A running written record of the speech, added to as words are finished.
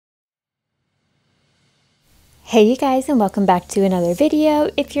Hey you guys, and welcome back to another video.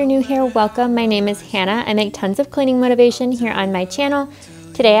 If you're new here, welcome. My name is Hannah. I make tons of cleaning motivation here on my channel.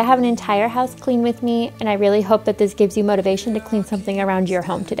 Today I have an entire house clean with me, and I really hope that this gives you motivation to clean something around your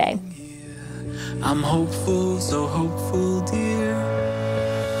home today. I'm hopeful, so hopeful, dear.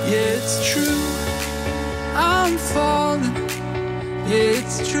 Yeah, it's true, I'm falling. Yeah,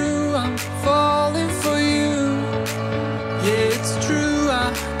 it's true, I'm falling for you. Yeah, it's true,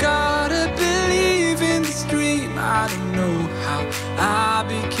 I gotta believe in this dream. I don't know how I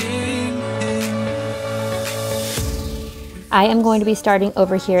became him. I am going to be starting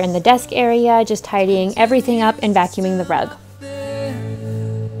over here in the desk area, just tidying everything up and vacuuming the rug.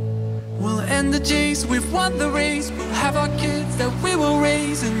 We'll end the chase, we've won the race. We'll have our kids that we will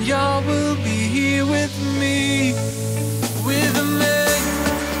raise, and y'all will be here with me. With a man.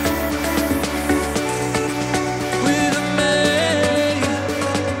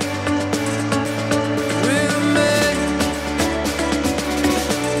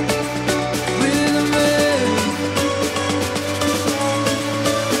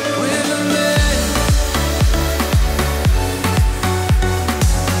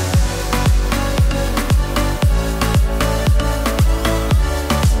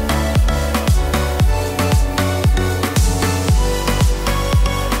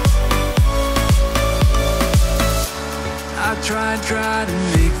 Try to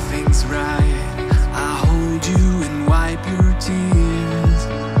make things right. I hold you and wipe your tears.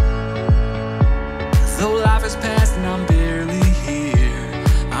 Though life has passed and I'm barely here,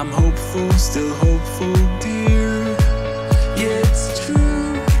 I'm hopeful, still hopeful, dear. Yeah, it's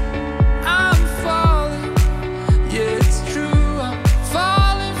true, I'm falling. Yeah, it's true, I'm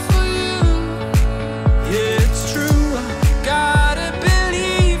falling for you. Yeah, it's true, I gotta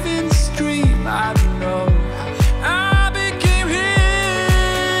believe in this dream. I don't know.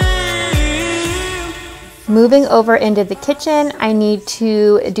 Moving over into the kitchen, I need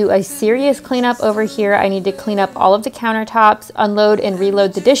to do a serious cleanup over here. I need to clean up all of the countertops, unload and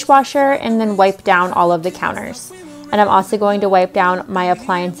reload the dishwasher, and then wipe down all of the counters. And I'm also going to wipe down my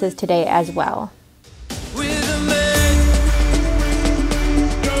appliances today as well.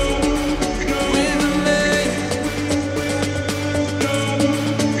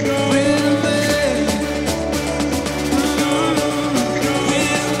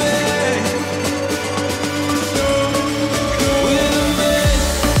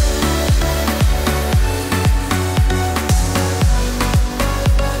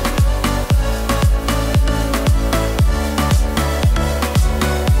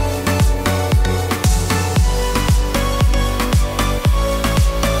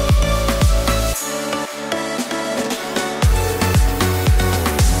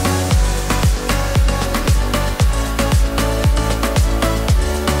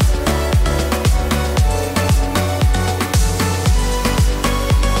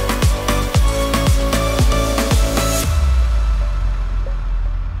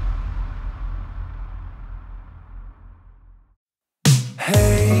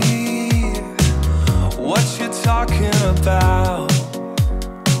 Talking about,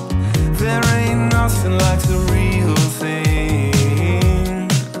 there ain't nothing like the real thing.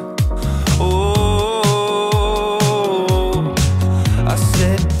 Oh, I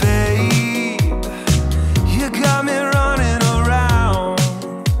said, babe, you got me running around.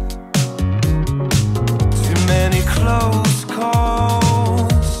 Too many close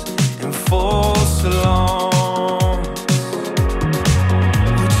calls and false alarms.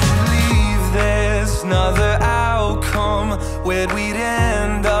 Would you leave? There's another where'd we'd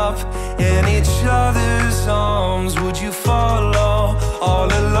end up in each other's arms? Would you follow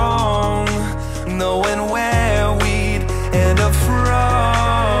all along, knowing where we'd end up from?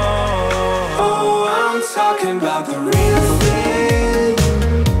 Oh, I'm talking about the real thing.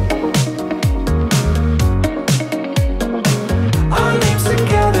 Our names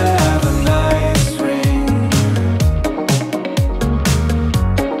together have a nice ring.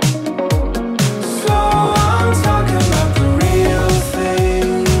 So I'm talking about the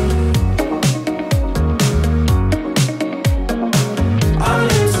I'm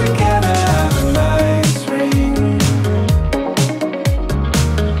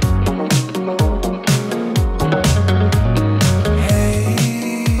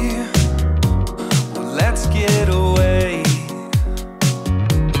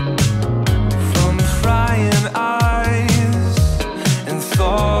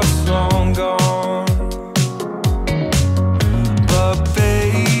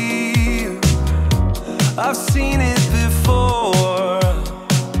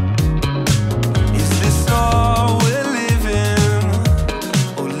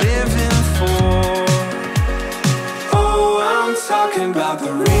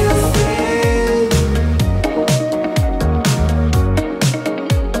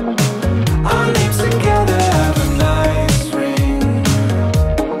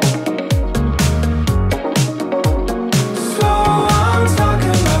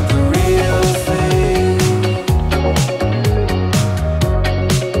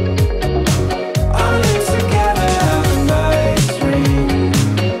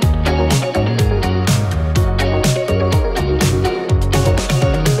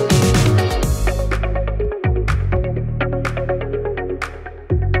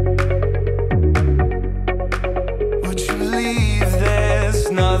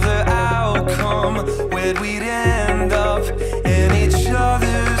another outcome. Where'd we end up? In each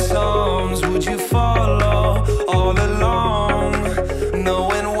other's arms. Would you follow all along,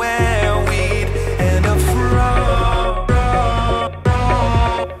 knowing where we'd end up from?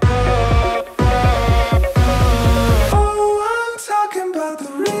 Oh, I'm talking about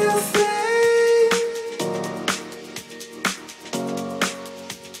the real thing.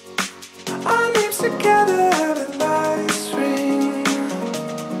 Our names together have a nice ring.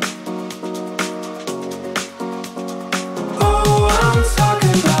 Oh, I'm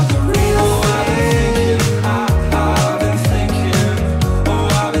talking about the real thing. I've been thinking. Oh,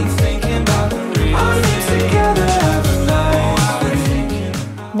 I've been thinking about the real thing. Our names together have a nice ring.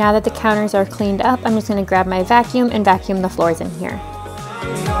 Now that the counters are cleaned up, I'm just going to grab my vacuum and vacuum the floors in here.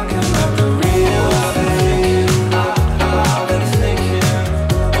 I'm talking about the real thing. I've been thinking.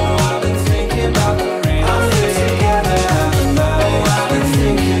 Oh, I've been thinking about the real thing. Our names together have a nice ring. I've been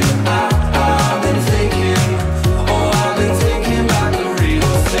thinking. I've been thinking. Oh, I've been thinking about the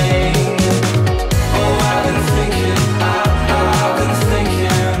real thing. Oh, I've been thinking. I've been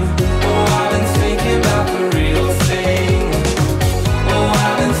thinking. Oh, I've been thinking about the real thing. Oh,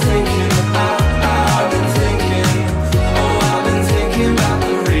 I've been thinking. I've been thinking. Oh, I've been thinking about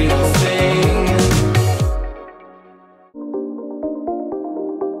the real thing.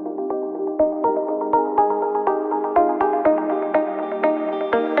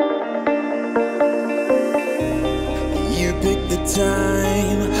 You pick the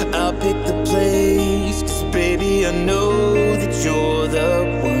time, I'll pick the place. 'Cause baby, I know that you're the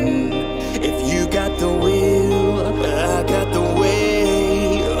one. If you got the will, I got the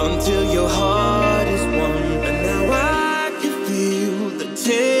way. Until your heart is won. And now I can feel the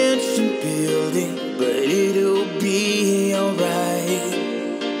tension building, but it'll be alright.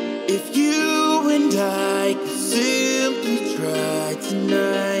 If you and I could simply try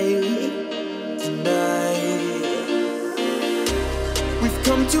tonight. We've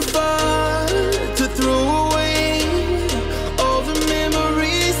come too far to throw away all the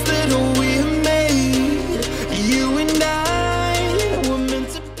memories that we have made. You and I were meant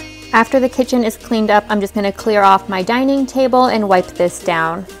to be. After the kitchen is cleaned up, I'm just going to clear off my dining table and wipe this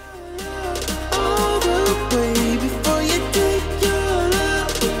down. All the way before you take your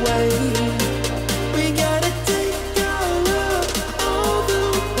love away. We gotta take your love all the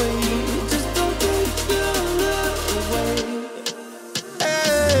way. Just don't take your love away.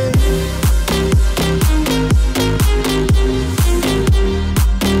 Hey.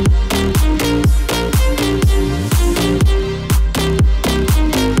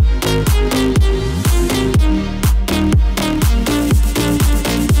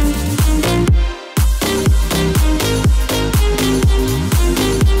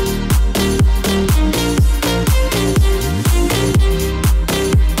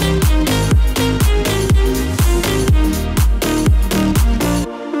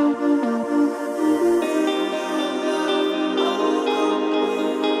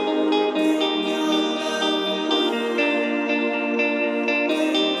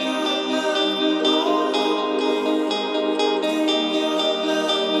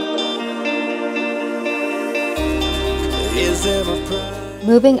 Is there a price?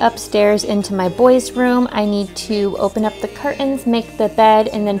 Moving upstairs into my boys' room, I need to open up the curtains, make the bed,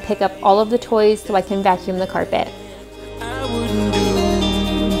 and then pick up all of the toys so I can vacuum the carpet. I wouldn't do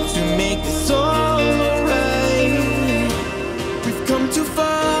to make this all alright. We've come too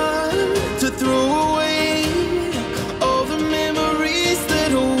far to throw away all the memories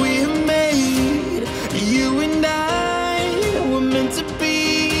that we have made. You and I were meant to be.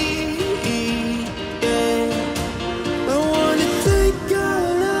 Yeah. I wanna take your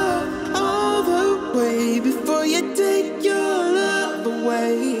love all the way before you take your love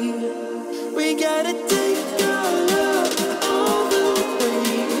away. We gotta take your love all the way.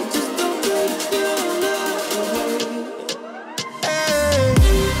 Just don't take your love away. Hey.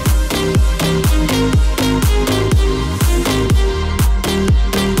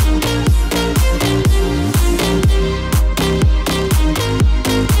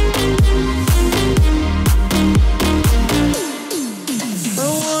 I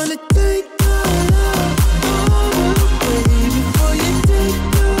wanna take your love all the way before you take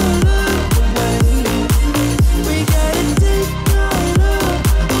your love away. We got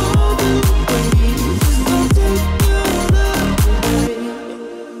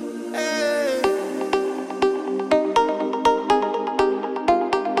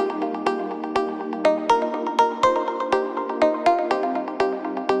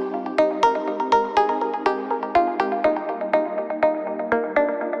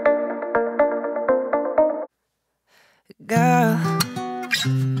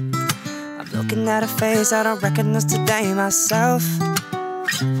looking at a face I don't recognize today myself.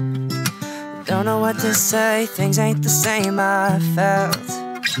 Don't know what to say, things ain't the same. I felt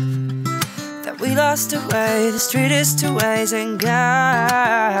that we lost our way, the street is two ways and go.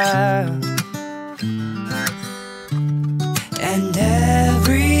 And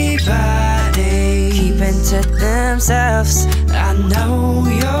everybody keeping to themselves. I know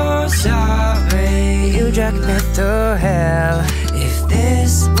you're sorry, you dragged me through hell. If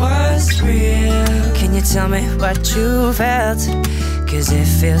this was real, can you tell me what you felt? Cause it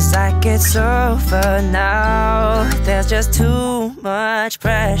feels like it's over now. There's just too much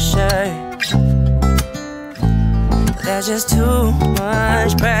pressure. There's just too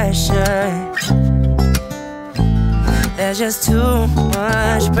much pressure. There's just too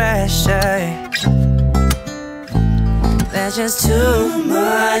much pressure. There's just too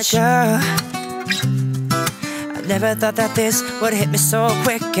much. Girl, I never thought that this would hit me so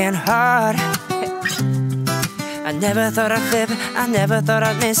quick and hard. I never thought I'd live, I never thought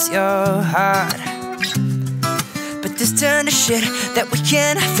I'd miss your heart. But this turned to shit that we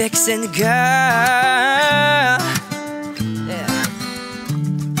can't fix, and girl, yeah.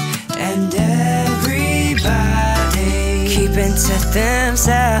 And everybody keeping to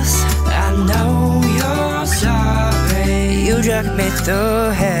themselves. I know you're sorry, you dragged me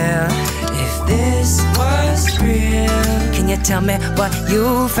through hell. If this was real, can you tell me what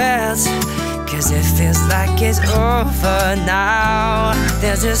you felt? Cause it feels like it's over now.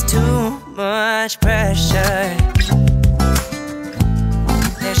 There's just too much pressure.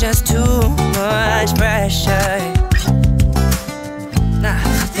 There's just too much pressure. Nah,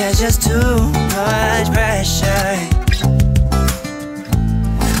 there's just too much pressure.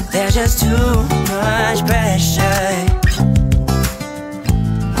 There's just too much pressure.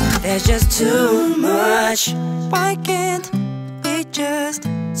 There's just too much. Why can't we just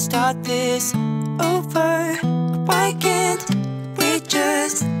start this over? Why can't we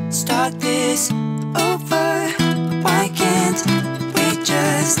just start this over? Why can't we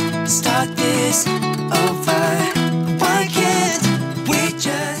just start this over? Why can't we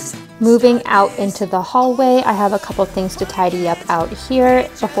just... Moving out into the hallway, I have a couple things to tidy up out here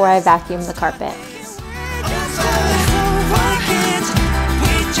before I vacuum the carpet.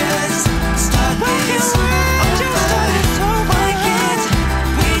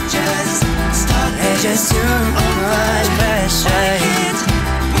 There's just too much pressure.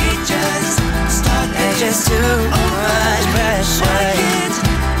 There's just too much pressure.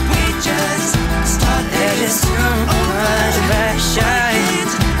 There's just too much pressure.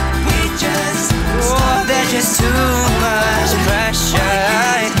 Oh, there's just too much pressure.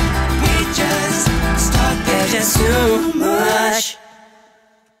 There's just too much.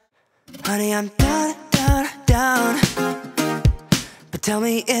 Honey, I'm down, down, down. But tell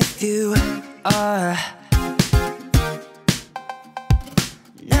me if you are.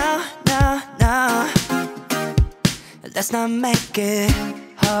 No, no, no, let's not make it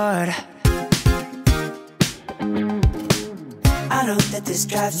hard. I know that this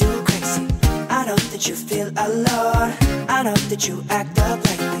drives you crazy. I know that you feel alone. I know that you act up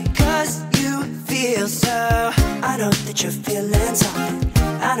lately cause you feel so. I know that you're feeling something.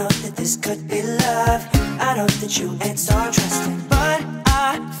 I know that this could be love. I know that you ain't so trusting, but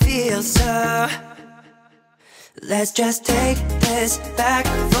I feel so. Let's just take this back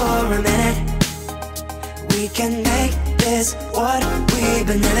for a minute. We can make this what we've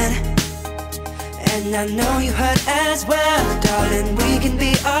been living. And I know you hurt as well, darling, we can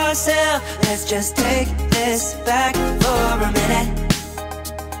be ourselves. Let's just take this back for a minute.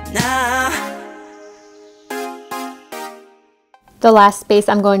 Now. The last space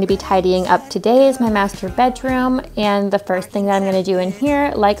I'm going to be tidying up today is my master bedroom, and the first thing that I'm going to do in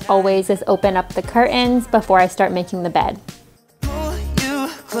here, like always, is open up the curtains before I start making the bed. Pull you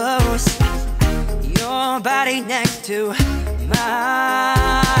close, your body next to mine.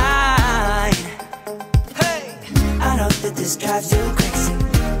 Hey! I know that this drives you crazy.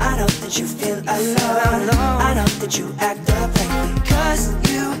 I know that you feel alone. I know that you act up lately cause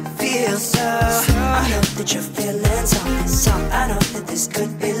you feel so. I know that you're feeling something. I know that this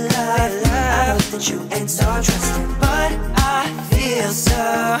could be love. I know that you ain't so trusting, but I feel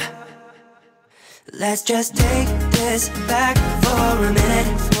so. Let's just take this back for a minute.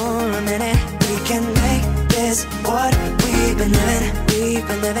 For a minute, we can make this what we've been living. We've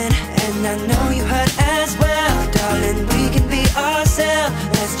been living, and I know you hurt as well, darling. We can be ourselves.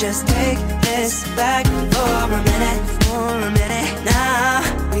 Let's just take this back for a minute. For a minute, now.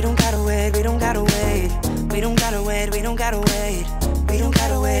 We don't gotta wait. We don't gotta wait. We don't gotta wait. We don't gotta wait. We don't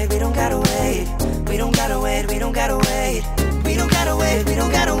gotta wait. We don't gotta wait. We don't gotta wait. We don't gotta wait. We don't gotta wait. We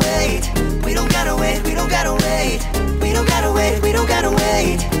don't gotta wait. We don't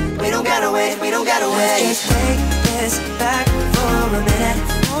gotta wait. Let's just take this back for a minute.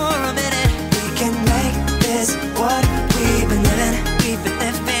 We can make this what we've been living.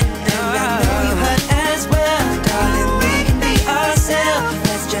 And I know you hurt as well, darling. We can be ourselves.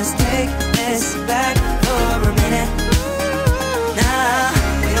 Let's just take this back for a minute. Nah,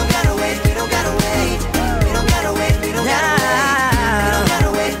 we don't gotta wait. We don't gotta wait. We don't gotta wait. We don't gotta wait. We don't gotta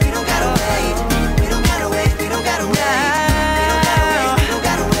wait. We don't gotta wait. We don't gotta wait. We don't gotta wait. We don't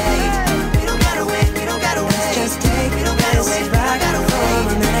gotta wait. We don't gotta wait. Let's just take this back for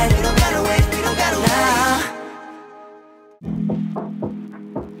a minute. We don't gotta wait. We don't gotta wait.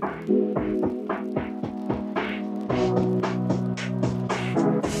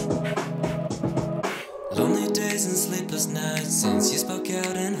 Lonely days and sleepless nights since you spoke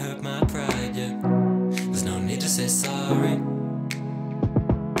out and hurt my pride, yeah. There's no need to say sorry.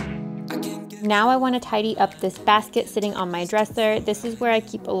 Now I want to tidy up this basket sitting on my dresser. This is where I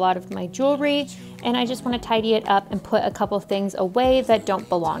keep a lot of my jewelry, and I just want to tidy it up and put a couple things away that don't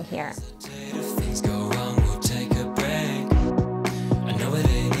belong here. If things go wrong, we'll take a break. I know it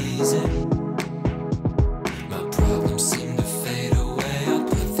ain't easy. My problems seem to fade away. I'll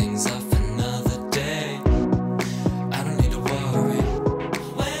put things off another day. I don't need to worry.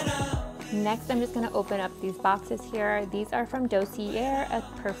 Next, I'm just going to open up these boxes here. These are from Dossier, a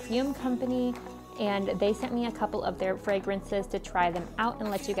perfume company, and they sent me a couple of their fragrances to try them out and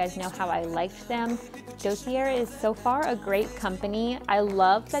let you guys know how I liked them. Dossier is so far a great company. I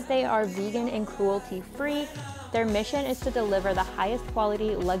love that they are vegan and cruelty-free. Their mission is to deliver the highest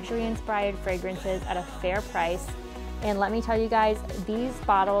quality, luxury-inspired fragrances at a fair price. And let me tell you guys, these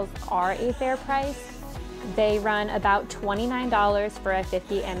bottles are a fair price. They run about $29 for a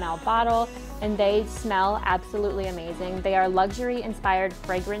 50 ml bottle, and they smell absolutely amazing. They are luxury-inspired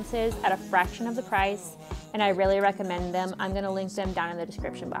fragrances at a fraction of the price, and I really recommend them. I'm gonna link them down in the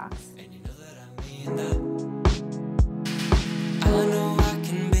description box. I know I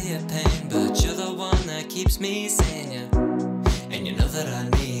can be a pain, but you're the one that keeps me sane, yeah. And you know that I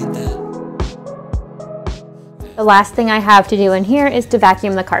need that. The last thing I have to do in here is to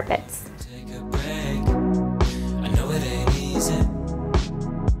vacuum the carpets. Take a break. I know it ain't easy.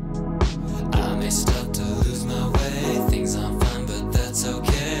 I may start to lose my way. Things aren't fine, but that's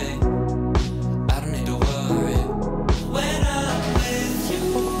okay. I don't need to worry. When I'm with you.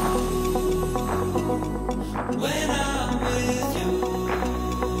 When I'm with you.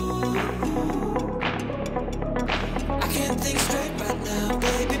 I can't think straight right now,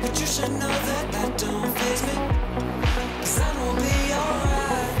 baby, but you should know that that don't faze me. 'Cause I know we'll be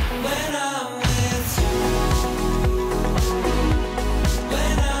alright when I'm with you.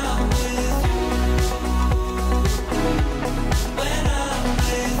 When I'm with you. When I'm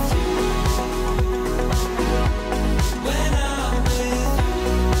with you. When I'm with you. When I'm with you.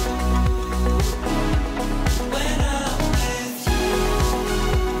 When I'm with you. When I'm with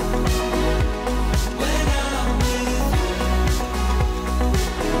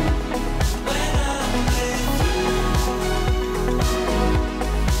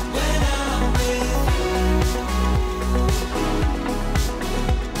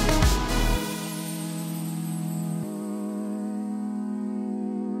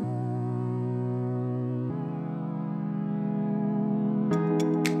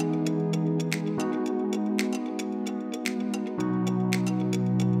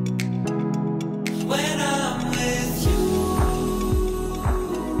When I'm with you.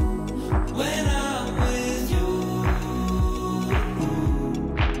 When I'm with you.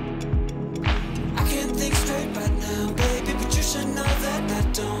 I can't think straight right now, baby, but you should know that that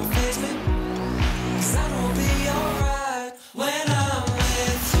don't faze me. 'Cause I know we'll be alright when I'm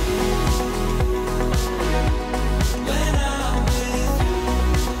with you. When I'm with you.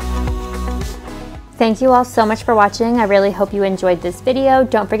 Thank you all so much for watching. I really hope you enjoyed this video.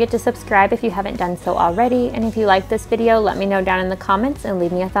 Don't forget to subscribe if you haven't done so already. And if you liked this video, let me know down in the comments and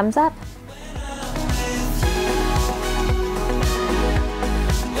leave me a thumbs up.